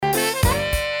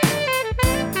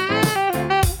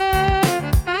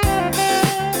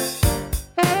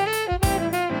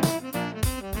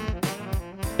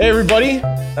Hey everybody,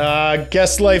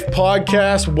 Guest Life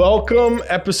Podcast, welcome,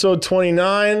 episode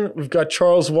 29. We've got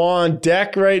Charles Waugh on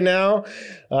deck right now.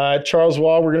 Charles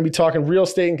Waugh, we're going to be talking real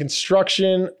estate and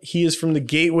construction. He is from the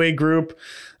Gateway Group,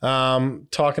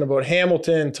 talking about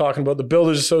Hamilton, talking about the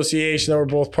Builders Association that we're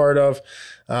both part of.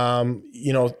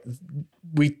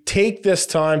 We take this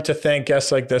time to thank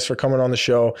guests like this for coming on the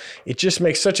show. It just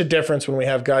makes such a difference when we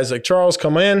have guys like Charles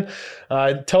come in,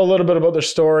 tell a little bit about their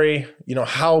story,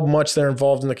 how much they're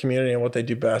involved in the community and what they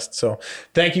do best. So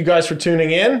thank you guys for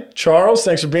tuning in. Charles,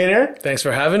 thanks for being here. Thanks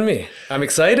for having me. I'm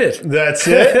excited. That's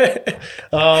it.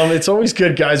 It's always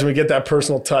good, guys, when we get that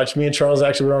personal touch. Me and Charles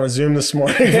actually were on a Zoom this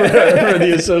morning for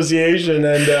the association,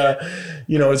 and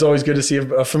it's always good to see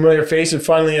a familiar face and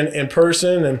finally in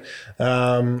person.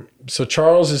 And so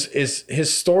Charles is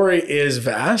his story is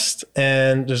vast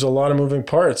and there's a lot of moving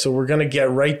parts. So we're going to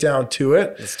get right down to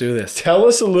it. Let's do this. Tell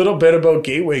us a little bit about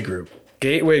Gateway Group.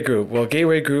 Gateway Group. Well,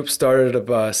 Gateway Group started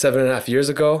about 7.5 years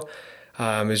ago.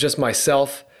 It was just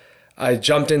myself. I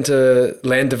jumped into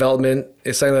land development.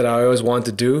 It's something that I always wanted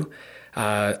to do.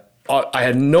 I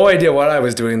had no idea what I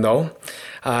was doing though.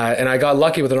 And I got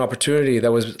lucky with an opportunity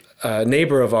that was a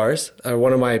neighbor of ours,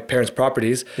 one of my parents'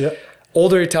 properties. Yep.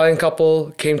 Older Italian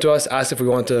couple came to us, asked if we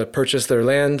wanted to purchase their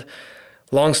land.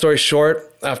 Long story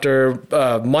short, after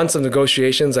months of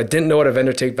negotiations, I didn't know what a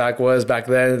vendor take back was back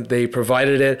then. They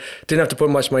provided it, didn't have to put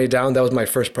much money down. That was my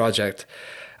first project.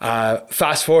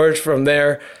 Fast forward from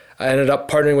there, I ended up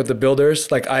partnering with the builders.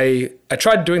 I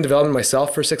tried doing development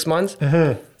myself for 6 months,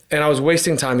 and I was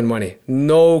wasting time and money.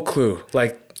 No clue. I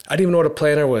didn't even know what a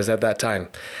planner was at that time.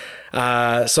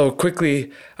 So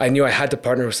quickly, I knew I had to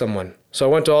partner with someone. So I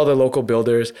went to all the local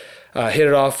builders, hit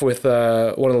it off with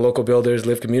one of the local builders,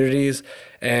 Live Communities,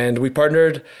 and we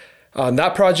partnered on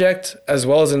that project as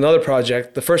well as another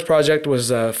project. The first project was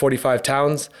 45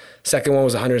 towns. Second one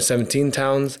was 117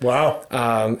 towns. Wow.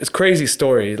 It's a crazy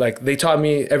story. They taught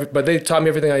me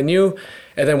everything I knew.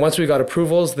 And then once we got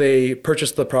approvals, they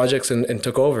purchased the projects and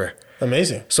took over.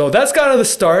 Amazing. So that's kind of the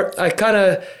start. I kind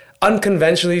of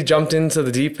unconventionally jumped into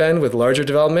the deep end with larger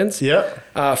developments.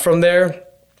 Yeah. From there,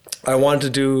 I wanted to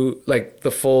do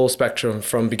the full spectrum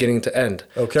from beginning to end.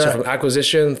 Okay. So from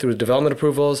acquisition through development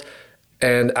approvals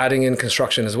and adding in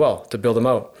construction as well to build them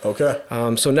out. Okay.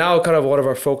 So now kind of one of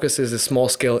our focuses is small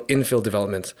scale infill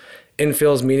developments.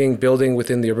 Infills meaning building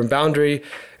within the urban boundary,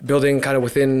 building kind of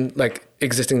within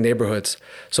existing neighborhoods.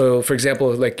 So for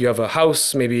example, you have a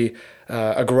house, maybe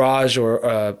a garage or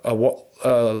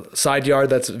a side yard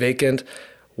that's vacant.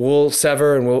 We'll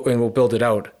sever and we'll build it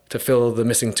out to fill the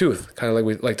missing tooth, kind of like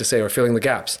we like to say, or filling the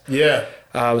gaps. Yeah.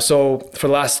 So for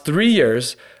the last 3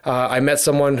 years, I met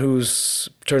someone who's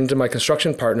turned into my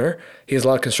construction partner. He has a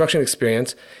lot of construction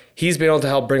experience. He's been able to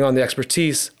help bring on the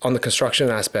expertise on the construction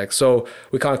aspect. So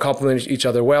we kind of complement each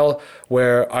other well,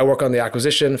 where I work on the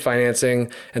acquisition, financing,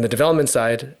 and the development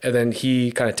side, and then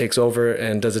he kind of takes over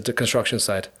and does the construction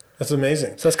side. That's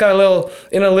amazing. So that's kind of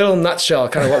in a little nutshell,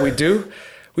 kind of what we do.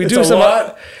 We It's do a some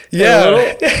lot. Yeah. A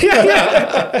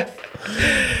little.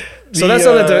 So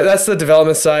that's the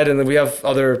development side, and then we have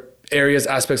other areas,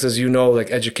 aspects, as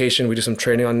like education. We do some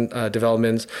training on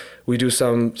developments. We do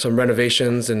some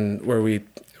renovations and where we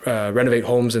renovate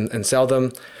homes and sell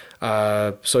them.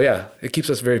 So yeah, it keeps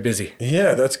us very busy.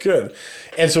 Yeah, that's good.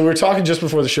 And so we were talking just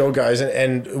before the show, guys,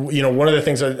 and one of the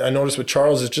things I noticed with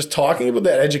Charles is just talking about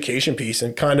that education piece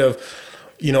and kind of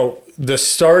the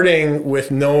starting with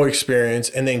no experience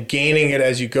and then gaining it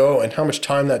as you go and how much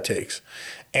time that takes.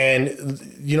 And,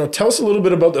 tell us a little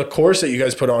bit about the course that you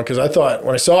guys put on. Because I thought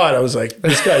when I saw it, I was like,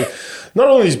 this guy, not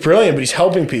only is brilliant, but he's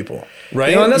helping people,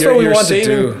 right? And that's what we want to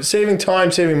do. Saving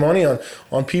time, saving money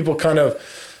on people kind of,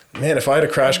 man, if I had a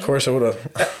crash course, I would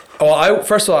have. Well,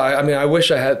 first of all, I wish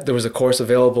there was a course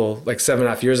available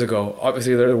 7.5 years ago.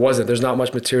 Obviously there wasn't, there's not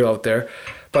much material out there.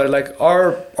 But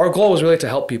our goal was really to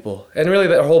help people. And really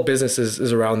that whole business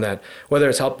is around that. Whether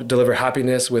it's help deliver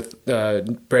happiness with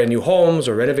brand new homes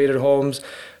or renovated homes,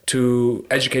 to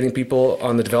educating people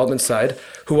on the development side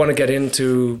who want to get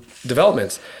into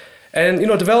developments. And,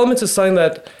 developments is something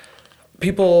that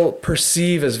people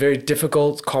perceive as very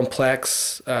difficult,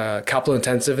 complex, capital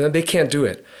intensive, and that they can't do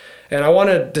it. And I want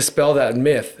to dispel that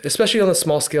myth, especially on the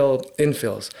small scale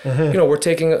infills. Mm-hmm. We're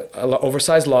taking an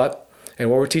oversized lot, and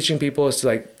what we're teaching people is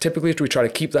to typically we try to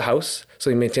keep the house,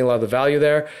 so you maintain a lot of the value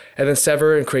there, and then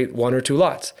sever and create 1 or 2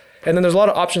 lots. And then there's a lot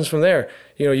of options from there.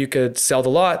 You could sell the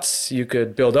lots, you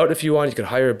could build out if you want, you could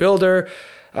hire a builder.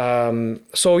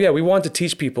 So yeah, we want to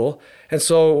teach people. And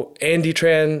so Andy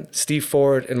Tran, Steve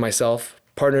Ford, and myself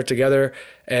partnered together,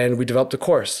 and we developed a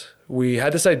course. We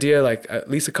had this idea at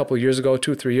least a couple of years ago,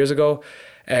 2 or 3 years ago.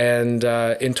 And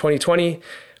in 2020,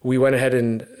 we went ahead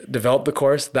and developed the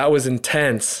course. That was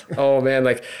intense. Oh man,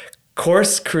 like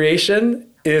course creation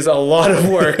is a lot of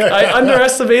work. I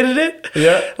underestimated it.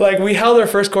 Yeah. Like we held our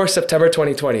first course September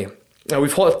 2020.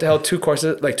 We've held two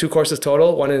courses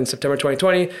total, one in September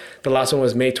 2020. The last one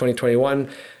was May 2021.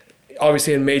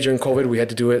 Obviously in May during COVID, we had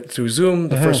to do it through Zoom.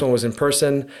 The first one was in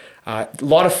person. A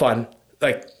lot of fun,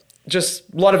 like just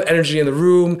a lot of energy in the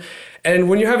room. And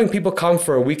when you're having people come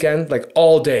for a weekend, like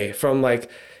all day from like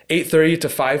 8:30 to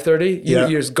 5:30, you're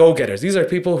just go-getters. These are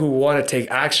people who want to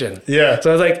take action. Yeah.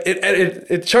 So it's like,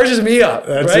 it charges me up,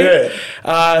 That's right?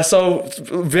 it. So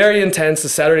very intense, the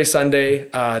Saturday, Sunday,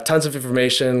 tons of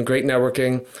information, great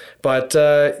networking. But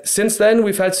since then,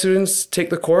 we've had students take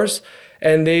the course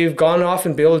and they've gone off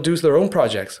and be able to do their own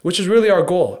projects, which is really our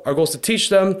goal. Our goal is to teach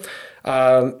them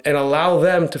and allow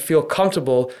them to feel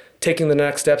comfortable taking the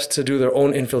next steps to do their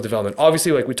own infill development.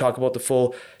 Obviously, like we talk about the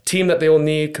full team that they will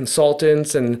need,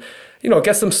 consultants, and it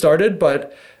gets them started.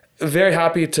 But very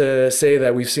happy to say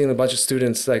that we've seen a bunch of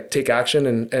students like take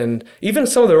action and even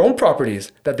some of their own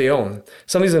properties that they own.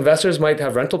 Some of these investors might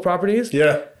have rental properties.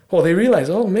 Yeah. Well, they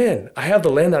realize, oh man, I have the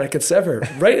land that I could sever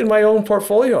right in my own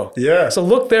portfolio. Yeah. So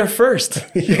look there first.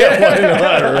 Yeah, why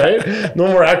not, right? No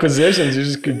more acquisitions. You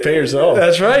just could pay yourself.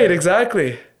 That's right,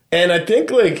 exactly. And I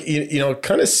think like,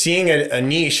 kind of seeing a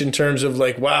niche in terms of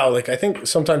like, wow, like I think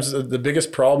sometimes the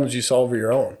biggest problems you solve are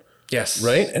your own. Yes.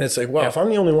 Right. And it's like, wow, if I'm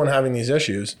the only one having these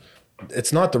issues,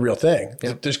 it's not the real thing.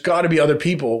 Yep. There's got to be other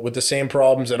people with the same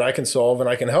problems that I can solve and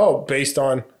I can help based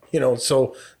on,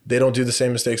 so they don't do the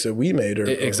same mistakes that we made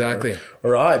exactly.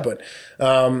 or I. But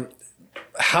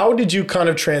how did you kind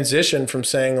of transition from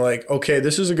saying like, okay,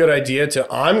 this is a good idea to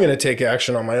I'm going to take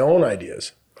action on my own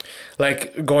ideas?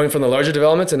 Like going from the larger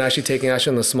developments and actually taking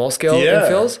action on the small scale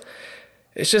infills.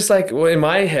 It's just like in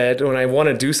my head, when I want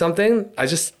to do something, I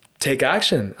just take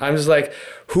action. I'm just like,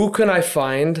 who can I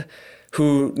find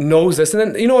who knows this?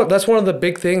 And then, that's one of the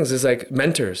big things is like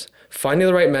mentors, finding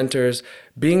the right mentors,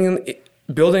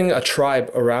 building a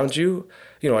tribe around you,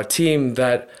 a team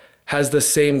that has the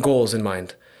same goals in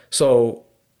mind. So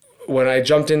when I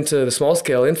jumped into the small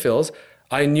scale infills,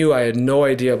 I knew I had no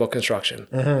idea about construction.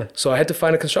 Mm-hmm. So I had to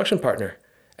find a construction partner.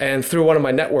 And through one of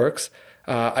my networks,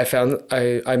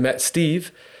 I met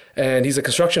Steve, and he's a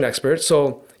construction expert.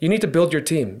 So you need to build your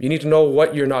team. You need to know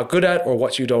what you're not good at or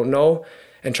what you don't know,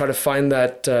 and try to find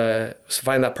that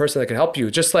person that can help you.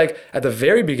 Just like at the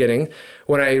very beginning,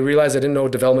 when I realized I didn't know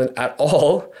development at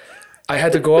all, I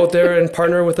had to go out there and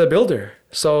partner with a builder.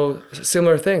 So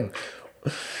similar thing.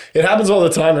 It happens all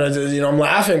the time, and I'm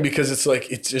laughing because it's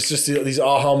like it's just these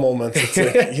aha moments. It's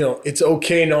like it's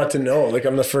okay not to know. Like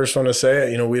I'm the first one to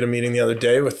say it. We had a meeting the other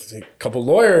day with a couple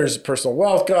lawyers, a personal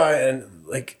wealth guy, and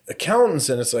like accountants,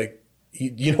 and it's like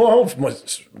you know how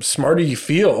much smarter you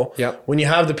feel when you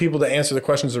have the people to answer the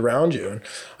questions around you. And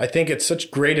I think it's such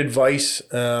great advice.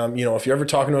 If you're ever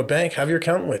talking to a bank, have your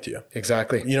accountant with you.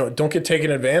 Exactly. Don't get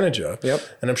taken advantage of. Yep.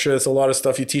 And I'm sure that's a lot of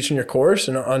stuff you teach in your course,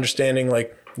 and understanding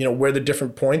like where the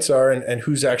different points are and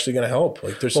who's actually going to help.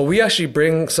 Like we actually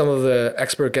bring some of the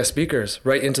expert guest speakers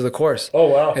right into the course. Oh,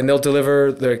 wow. And they'll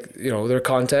deliver their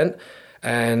content.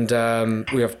 And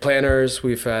we have planners,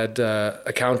 we've had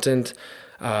accountant,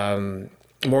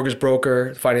 mortgage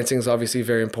broker. Financing is obviously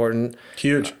very important.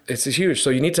 Huge. It's huge. So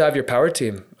you need to have your power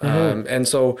team. Mm-hmm. And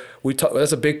so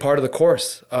that's a big part of the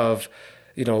course of,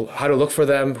 how to look for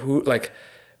them, what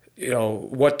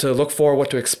to look for, what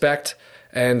to expect,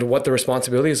 and what the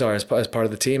responsibilities are as part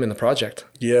of the team and the project.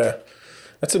 Yeah,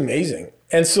 that's amazing.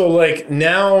 And so like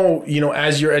now,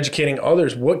 as you're educating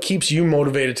others, what keeps you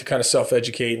motivated to kind of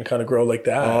self-educate and kind of grow like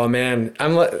that? Oh man,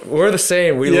 we're the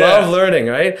same. We love learning,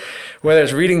 right? Whether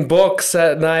it's reading books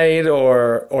at night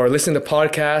or listening to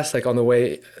podcasts, like on the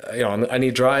way, on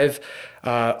any drive.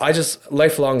 I just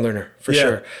lifelong learner for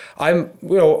sure. I'm,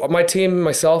 my team,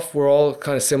 myself, we're all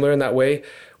kind of similar in that way.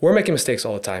 We're making mistakes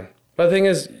all the time. But the thing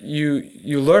is,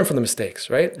 you learn from the mistakes,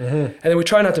 right? Mm-hmm. And then we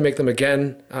try not to make them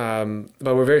again,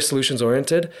 but we're very solutions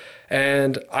oriented.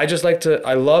 And I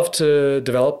love to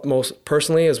develop most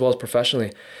personally as well as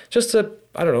professionally, just to,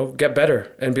 get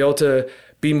better and be able to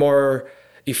be more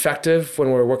effective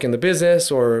when we're working the business,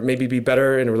 or maybe be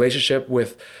better in a relationship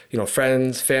with,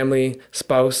 friends, family,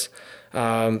 spouse.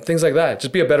 Things like that.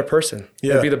 Just be a better person.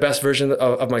 And be the best version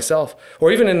of myself. Or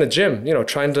even in the gym,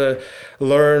 trying to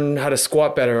learn how to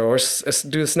squat better or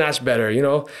do the snatch better,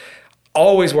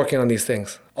 always working on these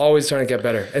things. Always trying to get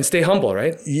better and stay humble,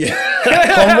 right? Yeah.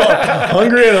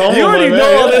 Hungry and humble. You already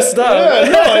know all this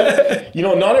stuff. Yeah,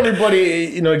 no, not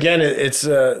everybody, again, it's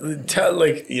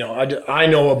I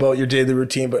know about your daily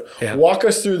routine, but walk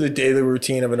us through the daily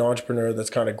routine of an entrepreneur that's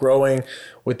kind of growing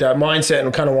with that mindset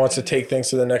and kind of wants to take things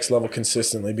to the next level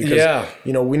consistently, because,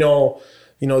 we know,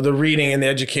 the reading and the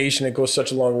education, it goes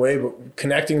such a long way, but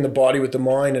connecting the body with the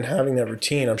mind and having that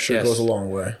routine, I'm sure goes a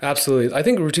long way. Absolutely. I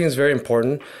think routine is very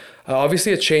important.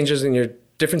 Obviously, it changes in your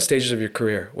different stages of your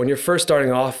career. When you're first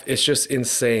starting off, it's just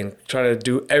insane trying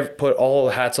to put all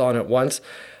the hats on at once.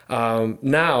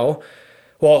 Now,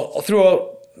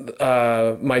 throughout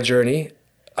my journey,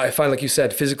 I find, like you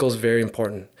said, physical is very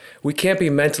important. We can't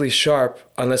be mentally sharp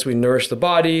unless we nourish the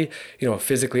body,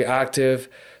 physically active.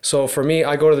 So for me,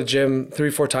 I go to the gym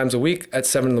 3-4 times a week at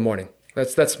 7 a.m.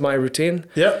 That's my routine.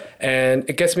 Yeah. And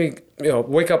it gets me,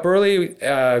 wake up early,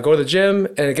 go to the gym,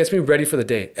 and it gets me ready for the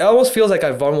day. It almost feels like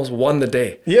I've almost won the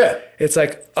day. Yeah. It's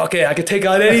like, okay, I could take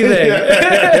on anything.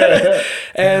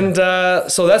 And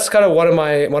so that's kind of one of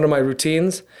my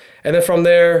routines. And then from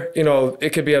there,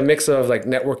 it could be a mix of like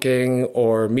networking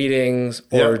or meetings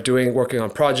or working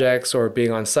on projects or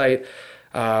being on site.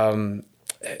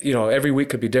 Every week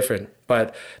could be different,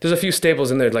 but there's a few staples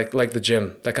in there, like the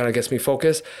gym that kind of gets me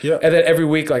focused. Yeah. And then every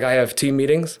week, like I have team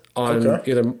meetings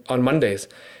either on Mondays,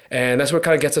 and that's what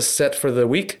kind of gets us set for the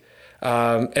week.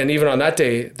 And even on that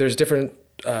day, there's different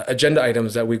agenda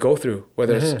items that we go through,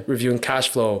 whether it's reviewing cash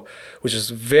flow, which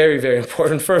is very, very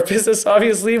important for a business.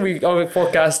 Obviously, we always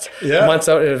forecast months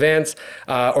out in advance,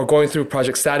 or going through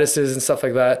project statuses and stuff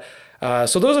like that.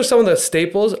 So those are some of the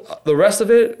staples. The rest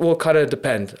of it will kind of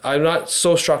depend. I'm not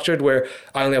so structured where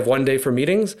I only have one day for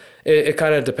meetings. It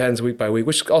kind of depends week by week,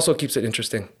 which also keeps it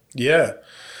interesting. Yeah.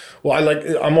 Well,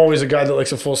 I'm always a guy that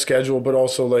likes a full schedule, but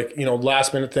also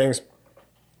last minute things.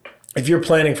 If you're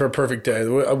planning for a perfect day,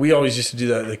 we always used to do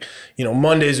that.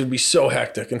 Mondays would be so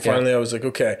hectic. And finally I was like,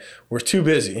 okay, we're too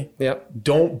busy. Yep.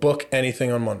 Don't book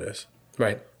anything on Mondays.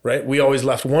 Right. We always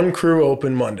left one crew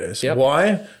open Mondays. Yep.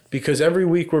 Why? Because every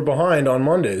week we're behind on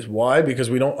Mondays. Why? Because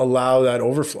we don't allow that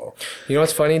overflow. You know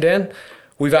what's funny, Dan?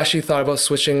 We've actually thought about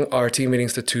switching our team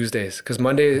meetings to Tuesdays because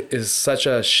Monday is such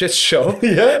a shit show.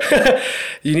 Yeah.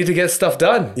 You need to get stuff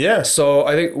done. Yeah. So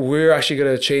I think we're actually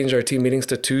going to change our team meetings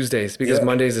to Tuesdays because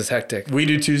Mondays is hectic. We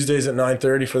do Tuesdays at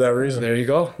 9:30 for that reason. There you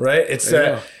go. Right? It's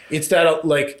that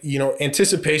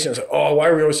anticipation. It's like, oh, why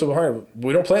are we always so behind?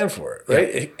 We don't plan for it,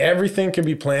 right? Yep. Everything can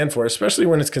be planned for, especially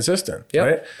when it's consistent,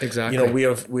 right? Exactly. We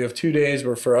have 2 days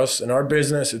where for us in our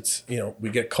business, it's, we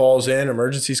get calls in,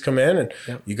 emergencies come in, and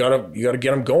you gotta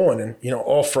get them going. And,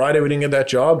 Friday we didn't get that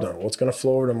job done. Well, it's going to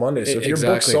flow over to Monday. So if you're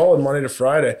booked solid Monday to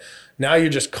Friday, now you're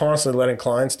just constantly letting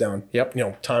clients down,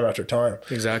 time after time.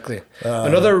 Exactly.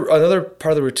 Another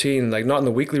part of the routine, like not in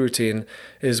the weekly routine,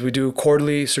 is we do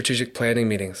quarterly strategic planning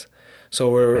meetings.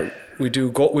 So we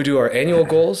do our annual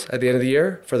goals at the end of the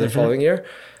year for the following year.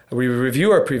 We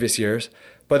review our previous years,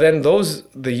 but then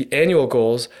the annual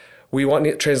goals, we want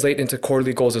to translate into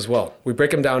quarterly goals as well. We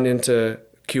break them down into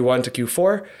Q1 to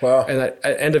Q4. Wow. And at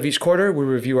the end of each quarter, we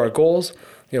review our goals,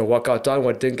 what got done,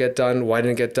 what didn't get done, why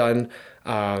didn't get done.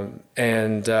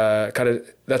 That's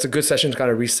a good session to kind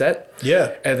of reset.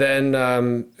 Yeah. And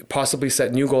then possibly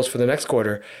set new goals for the next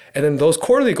quarter. And then those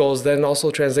quarterly goals then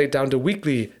also translate down to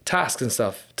weekly tasks and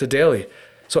stuff, to daily.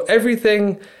 So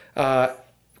everything kind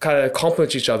of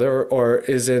complements each other or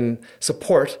is in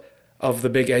support of the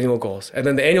big annual goals. And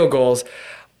then the annual goals,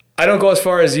 I don't go as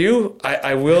far as you.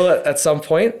 I will at some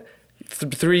point.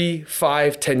 3,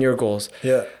 5, 10-year goals.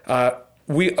 Yeah.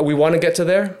 We want to get to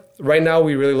there. Right now,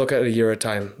 we really look at a year at a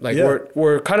time.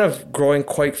 We're kind of growing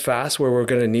quite fast where we're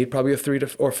going to need probably a 3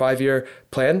 or 5 year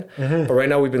plan. But right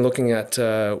now we've been looking at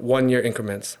 1 year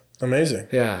increments. Amazing.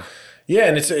 Yeah. Yeah.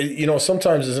 And it's,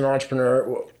 sometimes as an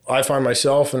entrepreneur, I find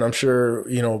myself, and I'm sure,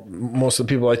 most of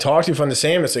the people I talk to find the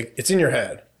same. It's like, it's in your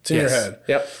head. It's in your head.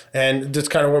 Yep. And that's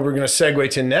kind of what we're going to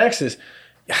segue to next is,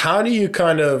 how do you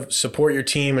kind of support your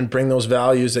team and bring those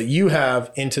values that you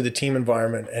have into the team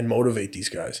environment and motivate these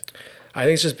guys? I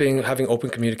think it's just having open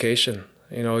communication.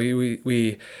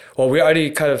 We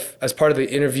already kind of, as part of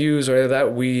the interviews or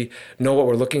that, we know what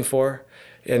we're looking for.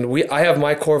 And I have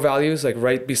my core values like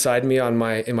right beside me in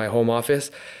my home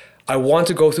office. I want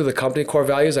to go through the company core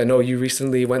values. I know you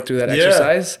recently went through that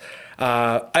exercise.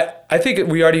 I think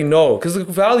we already know because the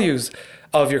values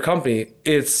of your company,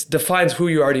 it defines who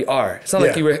you already are. It's not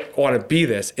like you want to be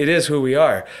this. It is who we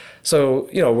are. So,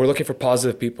 we're looking for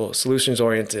positive people, solutions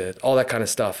oriented, all that kind of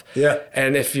stuff. Yeah.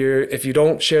 And if you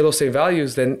don't share those same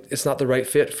values, then it's not the right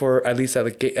fit for at least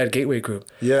at Gateway Group.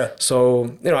 Yeah.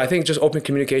 So, I think just open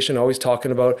communication, always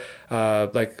talking about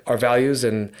like our values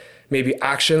and maybe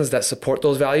actions that support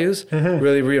those values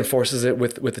really reinforces it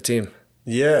with the team.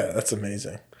 Yeah, that's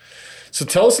amazing. So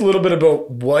tell us a little bit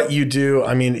about what you do.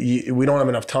 I mean, we don't have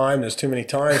enough time. There's too many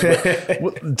times.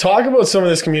 But talk about some of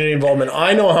this community involvement.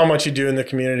 I know how much you do in the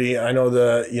community. I know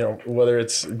whether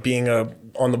it's being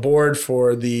on the board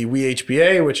for the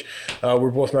WeHBA, which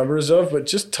we're both members of, but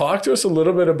just talk to us a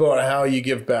little bit about how you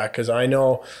give back, because I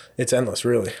know it's endless,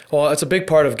 really. Well, it's a big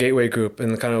part of Gateway Group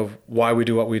and kind of why we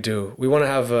do what we do. We want to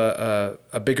have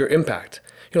a bigger impact.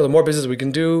 The more business we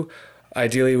can do,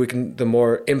 ideally, the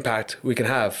more impact we can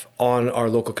have on our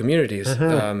local communities.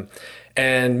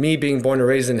 And me being born and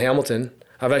raised in Hamilton,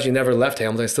 I've actually never left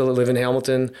Hamilton. I still live in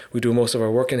Hamilton. We do most of our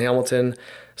work in Hamilton.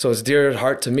 So it's dear at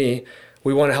heart to me.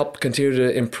 We want to help continue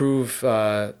to improve,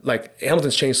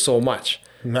 Hamilton's changed so much.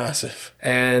 Massive.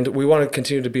 And we want to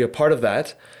continue to be a part of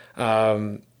that.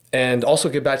 And also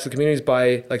give back to the communities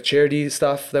by charity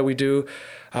stuff that we do.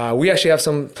 We actually have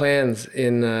some plans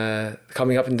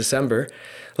coming up in December.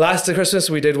 Last Christmas,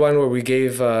 we did one where we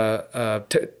gave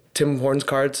Tim Hortons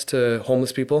cards to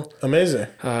homeless people. Amazing.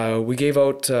 We gave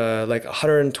out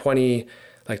 120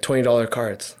 $20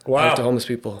 cards wow. to homeless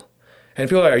people. And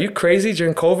people are like, are you crazy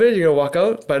during COVID? You're going to walk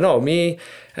out? But no, me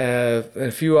and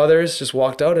a few others just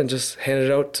walked out and just handed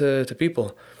it out to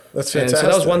people. That's fantastic. And so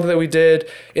that was one thing that we did.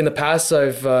 In the past,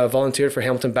 I've volunteered for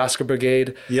Hamilton Basket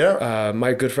Brigade. Yeah.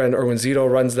 My good friend Erwin Zito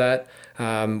runs that,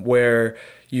 where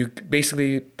you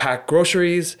basically pack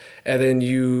groceries and then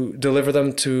you deliver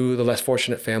them to the less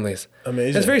fortunate families. Amazing.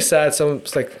 And it's very sad.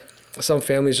 Some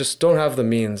families just don't have the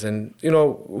means, and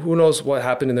who knows what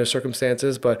happened in their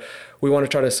circumstances, but we want to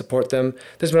try to support them.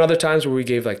 There's been other times where we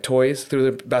gave toys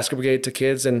through the Basket Brigade to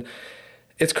kids, and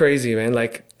it's crazy, man.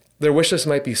 Their wish list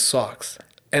might be socks.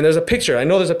 And there's a picture. I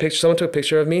know there's a picture. Someone took a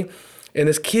picture of me, and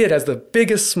this kid has the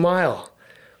biggest smile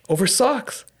over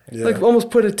socks. Yeah. Almost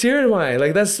put a tear in my eye.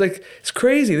 It's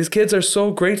crazy. These kids are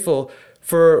so grateful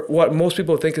for what most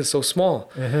people think is so small.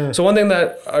 Mm-hmm. So one thing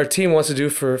that our team wants to do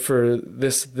for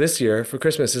this year for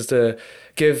Christmas is to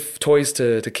give toys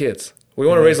to kids. We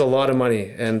want to raise a lot of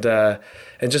money and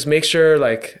just make sure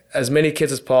as many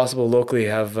kids as possible locally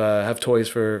have toys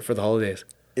for the holidays.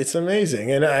 It's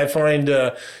amazing. And I find,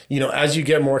 as you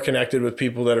get more connected with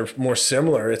people that are more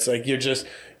similar, it's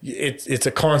it's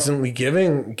a constantly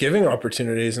giving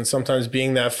opportunities. And sometimes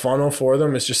being that funnel for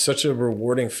them is just such a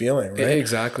rewarding feeling, right?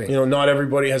 Exactly. Not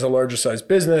everybody has a larger size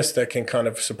business that can kind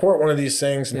of support one of these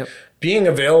things. Yep. Being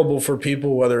available for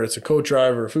people, whether it's a coat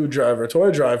drive or a food drive or a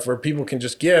toy drive, where people can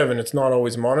just give and it's not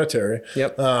always monetary.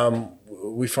 Yep.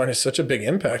 We find it's such a big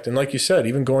impact. And like you said,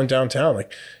 even going downtown,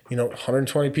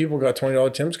 120 people got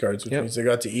 $20 Tim's cards, which means they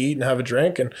got to eat and have a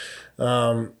drink. And,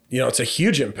 it's a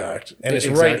huge impact. And it's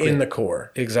right in the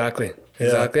core. Exactly. Yeah.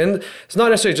 Exactly. And it's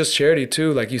not necessarily just charity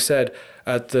too. Like you said,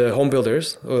 at the Home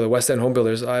Builders or the West End Home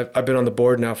Builders, I've been on the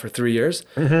board now for 3 years.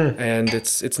 Mm-hmm. And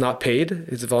it's not paid.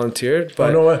 It's volunteered.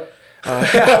 But, no way.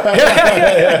 Yeah.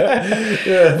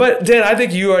 But Dan, I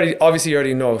think you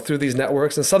already know through these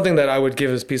networks, and something that I would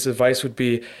give as a piece of advice would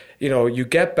be, you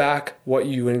get back what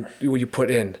you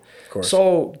put in. Of course.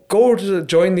 So go to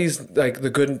join these the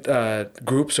good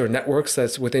groups or networks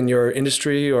that's within your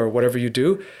industry or whatever you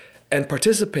do, and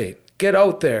participate. Get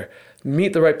out there,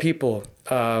 meet the right people,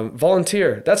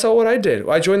 volunteer. That's all what I did.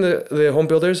 I joined the Home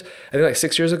Builders I think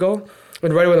 6 years ago,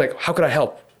 and right away how could I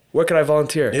help? Where could I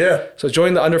volunteer? Yeah. So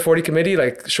joined the under 40 committee,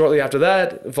 shortly after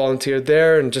that, volunteered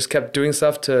there and just kept doing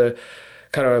stuff to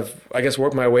kind of,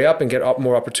 work my way up and get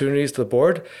more opportunities to the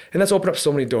board. And that's opened up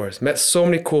so many doors. Met so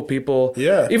many cool people.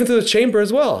 Yeah. Even through the chamber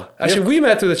as well. Actually, we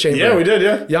met through the chamber. Yeah, we did,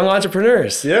 yeah. Young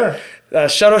entrepreneurs. Yeah.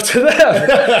 Shout out to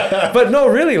them. But no,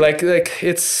 really,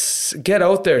 it's get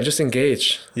out there and just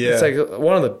engage. Yeah. It's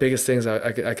one of the biggest things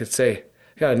I could say.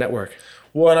 You got to network.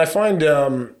 Well, and I find,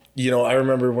 I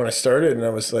remember when I started and I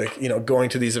was going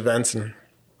to these events, and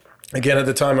again, at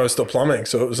the time I was still plumbing.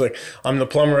 So it was I'm the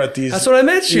plumber at these. That's what I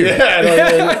met you.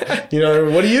 Yeah.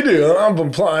 And what do you do? I own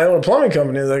a plumbing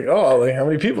company. How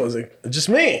many people? I was just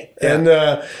me. Yeah. And,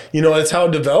 that's how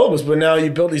it develops. But now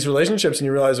you build these relationships and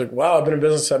you realize wow, I've been in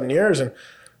business 7 years and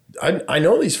I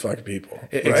know these fucking people.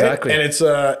 Right? Exactly. And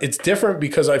it's different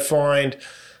because I find,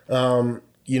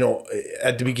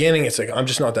 at the beginning, it's I'm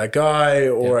just not that guy,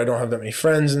 or I don't have that many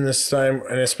friends in this time.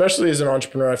 And especially as an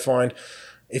entrepreneur, I find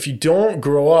if you don't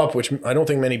grow up, which I don't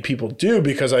think many people do,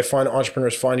 because I find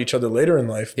entrepreneurs find each other later in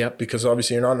life, Yep. because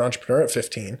obviously you're not an entrepreneur at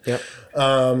 15, Yep.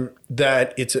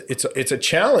 that it's a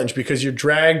challenge, because you're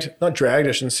not dragged,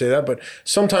 I shouldn't say that, but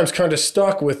sometimes kind of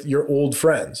stuck with your old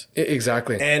friends.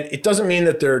 Exactly. And it doesn't mean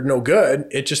that they're no good.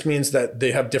 It just means that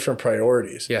they have different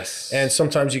priorities. Yes. And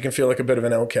sometimes you can feel like a bit of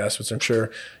an outcast, which I'm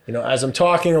sure, as I'm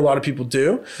talking, a lot of people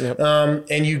do. Yep.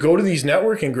 And you go to these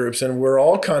networking groups and we're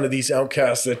all kind of these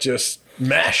outcasts that just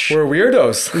mesh. We're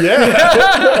weirdos.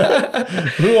 Yeah.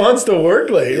 Who wants to work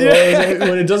late? Well,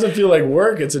 when it doesn't feel like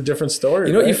work, it's a different story.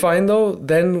 You know what you right? find though?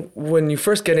 Then when you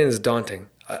first get in, it's daunting.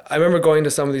 I remember going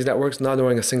to some of these networks, not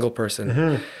knowing a single person.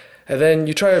 Mm-hmm. And then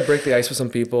you try to break the ice with some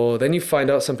people. Then you find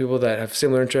out some people that have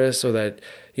similar interests, or that,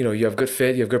 you have good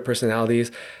fit, you have good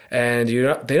personalities, and they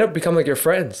end up becoming like your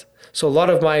friends. So a lot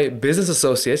of my business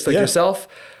associates, like yourself,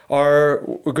 we're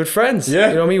good friends. Yeah.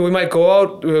 You know what I mean? We might go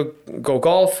out, go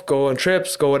golf, go on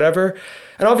trips, go whatever.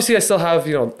 And obviously I still have,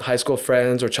 high school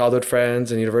friends or childhood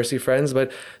friends and university friends,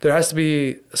 but there has to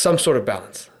be some sort of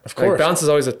balance. Of course. Like, balance is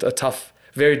always a tough,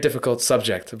 very difficult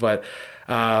subject, but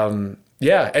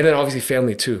yeah. And then obviously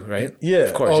family too, right? Yeah.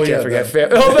 Of course, you can't forget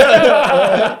family.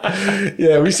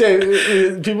 Yeah,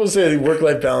 people say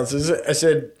work-life balance. I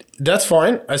said, that's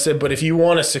fine. I said, but if you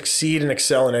want to succeed and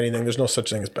excel in anything, there's no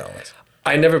such thing as balance.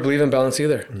 I never believe in balance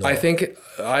either. No.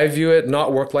 I view it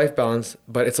not work-life balance,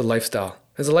 but it's a lifestyle.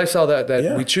 It's a lifestyle that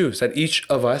we choose, that each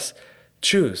of us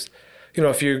choose.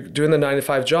 If you're doing the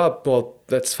 9-to-5 job, well,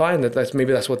 that's fine.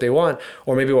 Maybe that's what they want.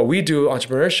 Or maybe what we do,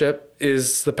 entrepreneurship,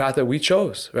 is the path that we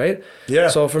chose, right? Yeah.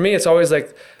 So for me, it's always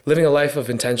like living a life of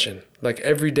intention. Like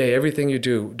every day, everything you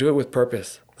do it with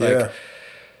purpose.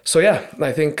 So yeah,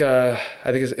 I think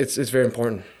it's very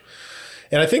important.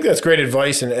 And I think that's great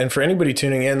advice. And for anybody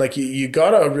tuning in, like you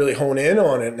got to really hone in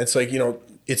on it. And it's like,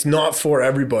 it's not for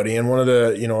everybody. And one of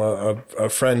the, a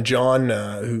friend, John,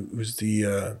 who's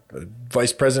the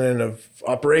vice president of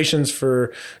operations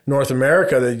for North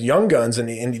America, the Young Guns, and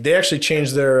they actually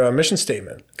changed their mission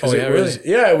statement. Oh, yeah, really?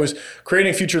 Yeah, it was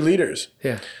creating future leaders.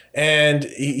 Yeah. And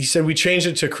he said, we changed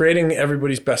it to creating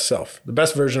everybody's best self, the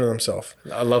best version of themselves.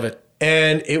 I love it.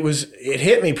 And it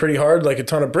hit me pretty hard, like a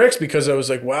ton of bricks, because I was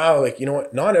like, wow, like, you know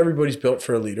what? Not everybody's built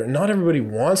for a leader. Not everybody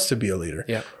wants to be a leader.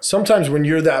 Yeah. Sometimes when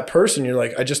you're that person, you're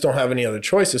like, I just don't have any other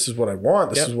choice. This is what I want.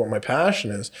 This is what my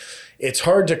passion is. It's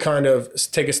hard to kind of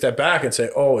take a step back and say,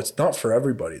 oh, it's not for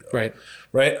everybody though. Right.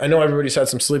 Right. I know everybody's had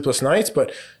some sleepless nights,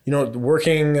 but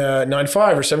working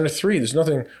 9-to-5 or 7-to-3, there's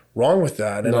nothing wrong with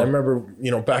that. And I remember,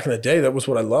 back in the day, that was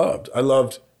what I loved. I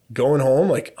loved going home.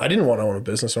 Like, I didn't want to own a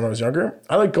business when I was younger.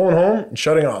 I like going home and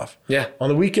shutting off. Yeah. On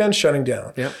the weekend, shutting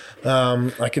down. Yeah.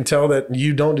 I can tell that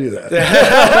you don't do that.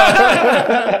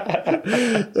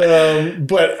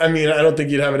 But I mean, I don't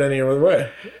think you'd have it any other way.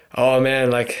 Oh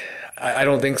man, like I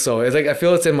don't think so. It's like I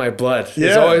feel it's in my blood.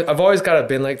 Yeah. I've always kind of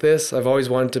been like this. I've always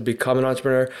wanted to become an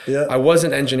entrepreneur. Yeah. I was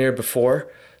an engineer before,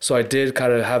 so I did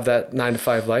kind of have that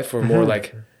 9-to-5 life, or more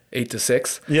like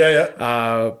 8-to-6. Yeah.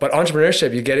 But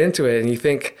entrepreneurship, you get into it and you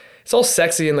think it's all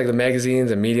sexy in like the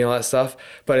magazines and media and all that stuff.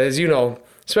 But as you know,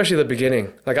 especially the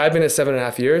beginning, like I've been at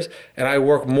 7.5 years and I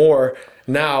work more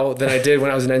now than I did when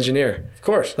I was an engineer. Of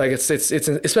course. Like it's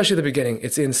especially the beginning,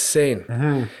 it's insane.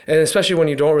 And especially when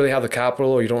you don't really have the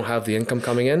capital or you don't have the income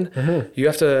coming in, you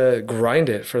have to grind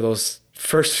it for those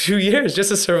first few years just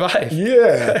to survive.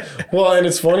 Yeah. Well, and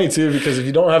it's funny too, because if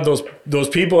you don't have those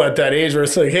people at that age where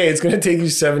it's like, hey, it's going to take you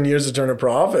 7 years to turn a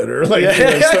profit, or like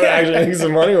start actually making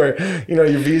some money, where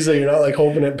your visa, you're not like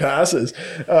hoping it passes.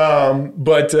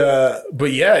 But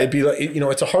yeah, it'd be like,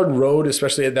 it's a hard road,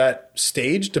 especially at that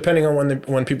stage, depending on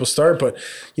when people start. But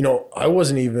I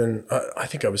wasn't even. I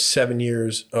think I was 7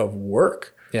 years of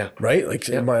work. Yeah. Right. Like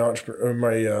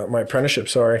my apprenticeship,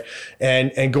 sorry.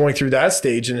 And going through that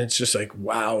stage, and it's just like,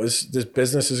 wow, this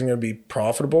business isn't going to be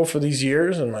profitable for these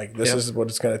years. And like, this is what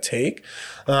it's going to take.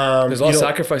 There's a lot of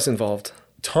sacrifice involved.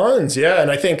 Tons. Yeah. And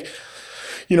I think,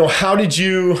 how did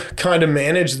you kind of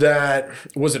manage that?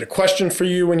 Was it a question for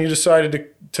you when you decided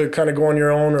to kind of go on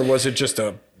your own, or was it just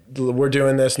we're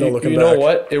doing this, no looking back? You know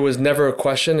what? It was never a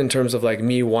question in terms of like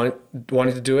me wanting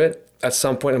to do it. At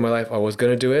some point in my life, I was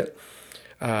going to do it.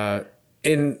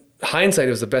 In hindsight,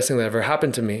 it was the best thing that ever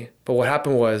happened to me. But what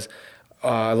happened was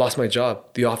I lost my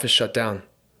job. The office shut down.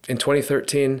 In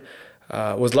 2013,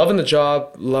 was loving the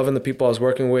job, loving the people I was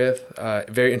working with,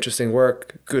 very interesting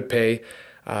work, good pay.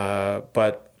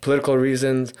 But political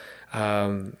reasons,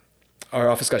 our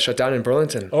office got shut down in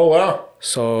Burlington. Oh, wow.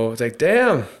 So it's like,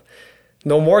 damn,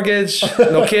 no mortgage,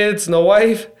 no kids, no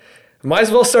wife. Might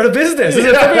as well start a business. It's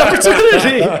a perfect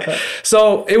opportunity.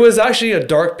 So it was actually a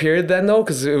dark period then, though,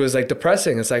 because it was like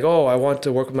depressing. It's like, oh, I want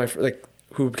to work with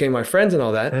who became my friends and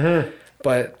all that.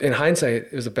 But in hindsight,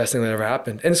 it was the best thing that ever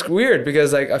happened. And it's weird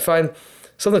because like I find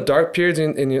some of the dark periods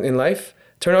in life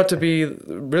turn out to be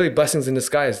really blessings in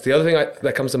disguise. The other thing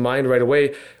that comes to mind right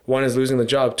away, one is losing the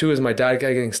job. Two is my dad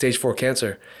getting stage 4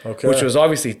 cancer, which was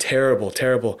obviously terrible. It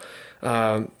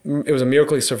was a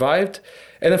miracle he survived.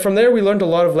 And then from there, we learned a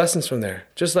lot of lessons from there.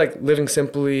 Just like living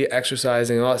simply,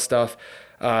 exercising, all that stuff.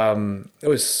 It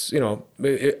was,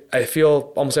 I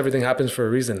feel almost everything happens for a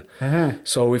reason.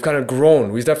 So we've kind of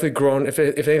grown. We've definitely grown, if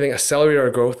anything, accelerated our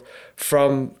growth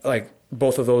from like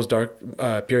both of those dark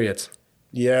periods.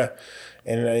 Yeah.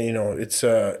 And,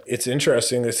 it's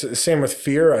interesting. It's the same with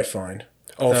fear, I find.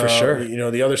 Oh, for sure.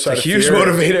 The other side it's of a huge fear,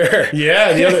 motivator.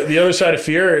 Yeah, the other side of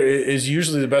fear is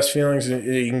usually the best feelings that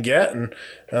you can get. And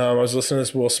I was listening to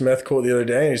this Will Smith quote the other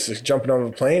day, and he's like jumping out of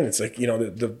a plane. It's like,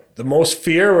 the most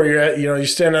fear where you're at, you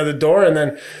stand at the door and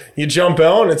then you jump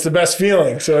out and it's the best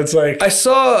feeling. So it's like, I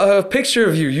saw a picture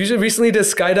of you. You recently did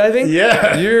skydiving.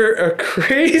 Yeah. You're a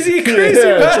crazy bastard.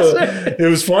 So it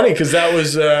was funny because that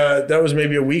was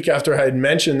maybe a week after I had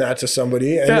mentioned that to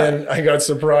somebody. And then I got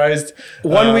surprised.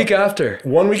 1 week after.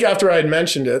 1 week after I had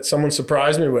mentioned it, someone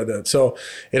surprised me with it. So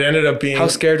it ended up being. How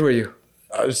scared were you?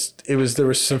 There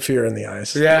was some fear in the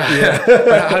eyes. Yeah.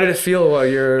 How did it feel while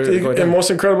you're going the down? most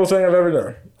incredible thing I've ever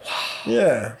done. Wow.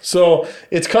 Yeah. So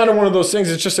it's kind of one of those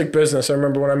things. It's just like business. I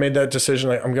remember when I made that decision,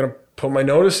 like I'm going to put my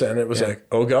notice in. It was like,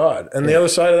 oh God. And the other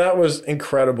side of that was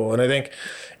incredible. And I think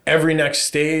every next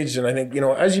stage, and I think,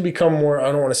 as you become more,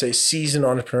 I don't want to say seasoned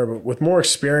entrepreneur, but with more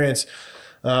experience,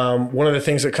 one of the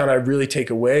things that kind of really take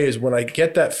away is when I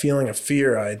get that feeling of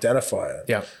fear, I identify it.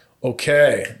 Yeah.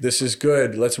 Okay, this is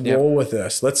good. Let's roll with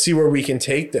this. Let's see where we can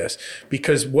take this.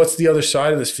 Because what's the other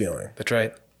side of this feeling? That's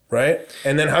right. Right?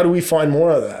 And then how do we find more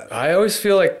of that? I always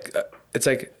feel like it's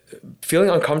like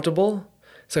feeling uncomfortable.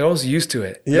 It's like almost used to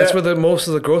it. Yeah. That's where most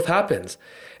of the growth happens.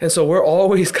 And so we're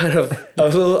always kind of a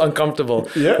little uncomfortable.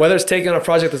 Yeah. Whether it's taking on a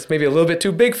project that's maybe a little bit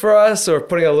too big for us or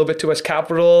putting a little bit too much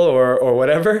capital or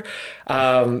whatever.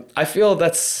 I feel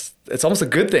it's almost a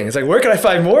good thing. It's like, where can I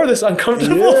find more of this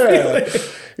uncomfortable feeling?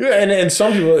 Yeah, and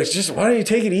some people are like, just why don't you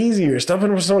take it easy? You're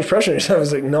stuffing with so much pressure on yourself. I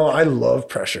was like, no, I love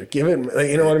pressure. Give it,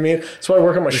 you know what I mean? That's why I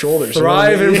work on my shoulders.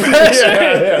 Thrive in pressure.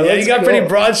 Yeah, you got pretty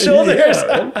broad shoulders.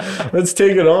 Yeah, let's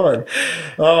take it on.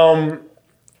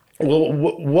 Well,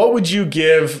 what would you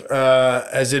give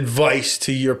as advice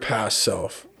to your past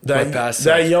self?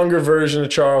 That younger version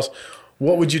of Charles,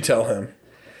 what would you tell him?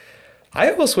 I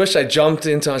almost wish I jumped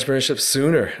into entrepreneurship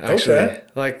sooner, actually. Okay.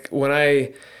 Like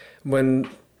when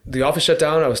the office shut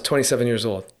down, I was 27 years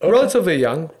old. Okay. Relatively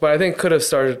young, but I think could have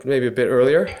started maybe a bit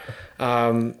earlier.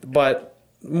 But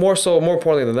more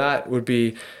importantly than that would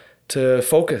be to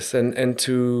focus and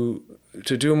to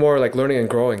do more like learning and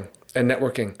growing and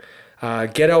networking.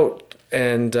 Get out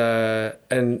and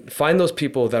find those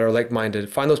people that are like-minded.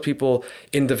 Find those people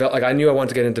in like I knew I wanted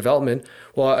to get in development.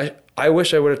 Well, I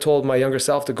wish I would have told my younger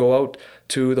self to go out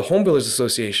to the Home Builders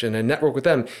Association and network with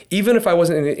them. Even if I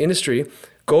wasn't in the industry,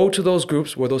 go to those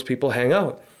groups where those people hang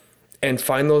out and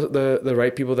find the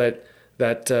right people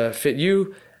that fit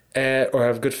you or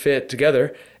have a good fit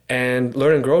together and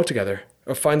learn and grow together.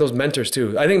 Or find those mentors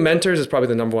too. I think mentors is probably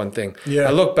the number one thing. Yeah.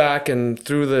 I look back and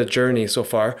through the journey so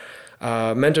far,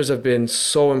 mentors have been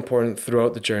so important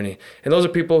throughout the journey. And those are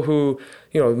people who,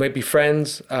 might be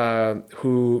friends,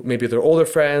 who maybe they're older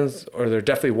friends or they're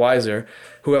definitely wiser,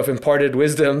 who have imparted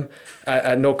wisdom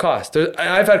at no cost.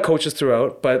 I've had coaches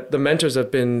throughout, but the mentors have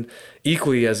been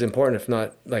equally as important, if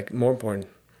not like more important.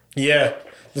 Yeah,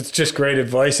 that's just great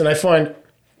advice. And I find,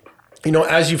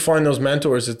 as you find those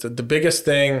mentors, it's the biggest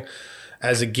thing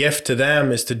as a gift to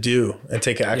them is to do and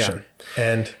take action. Yeah.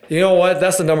 And you know what?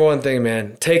 That's the number one thing,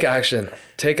 man. Take action.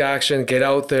 Take action. Get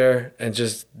out there and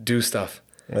just do stuff.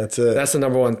 That's it. That's the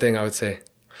number one thing I would say.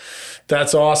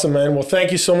 That's awesome, man. Well,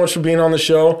 thank you so much for being on the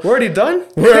show. We're already done?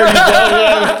 We're already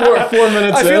done. Yeah, 4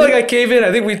 minutes I feel like I came in.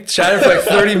 I think we chatted for like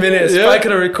 30 minutes. Yeah. If I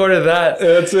could have recorded that.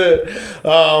 That's it.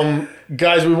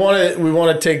 Guys, we want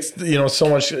to take so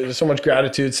much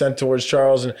gratitude sent towards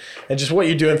Charles and just what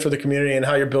you're doing for the community and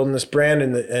how you're building this brand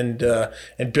and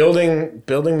building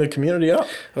the community up.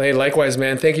 Well, hey, likewise,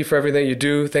 man. Thank you for everything you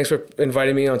do. Thanks for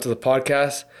inviting me onto the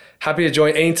podcast. Happy to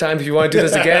join anytime if you want to do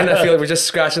this again. I feel like we're just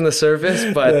scratching the surface,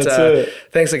 but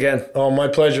thanks again. Oh, my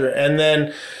pleasure. And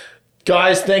then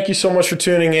Guys, thank you so much for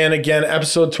tuning in. Again,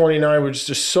 episode 29. We're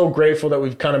just so grateful that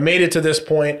we've kind of made it to this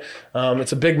point.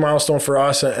 It's a big milestone for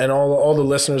us and all the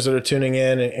listeners that are tuning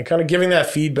in and kind of giving that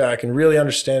feedback and really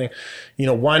understanding,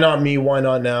 why not me, why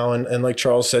not now? And like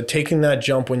Charles said, taking that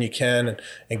jump when you can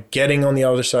and getting on the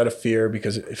other side of fear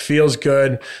because it feels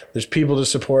good. There's people to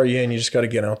support you and you just got to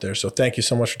get out there. So thank you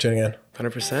so much for tuning in.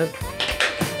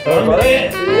 100%. All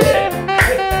right, buddy.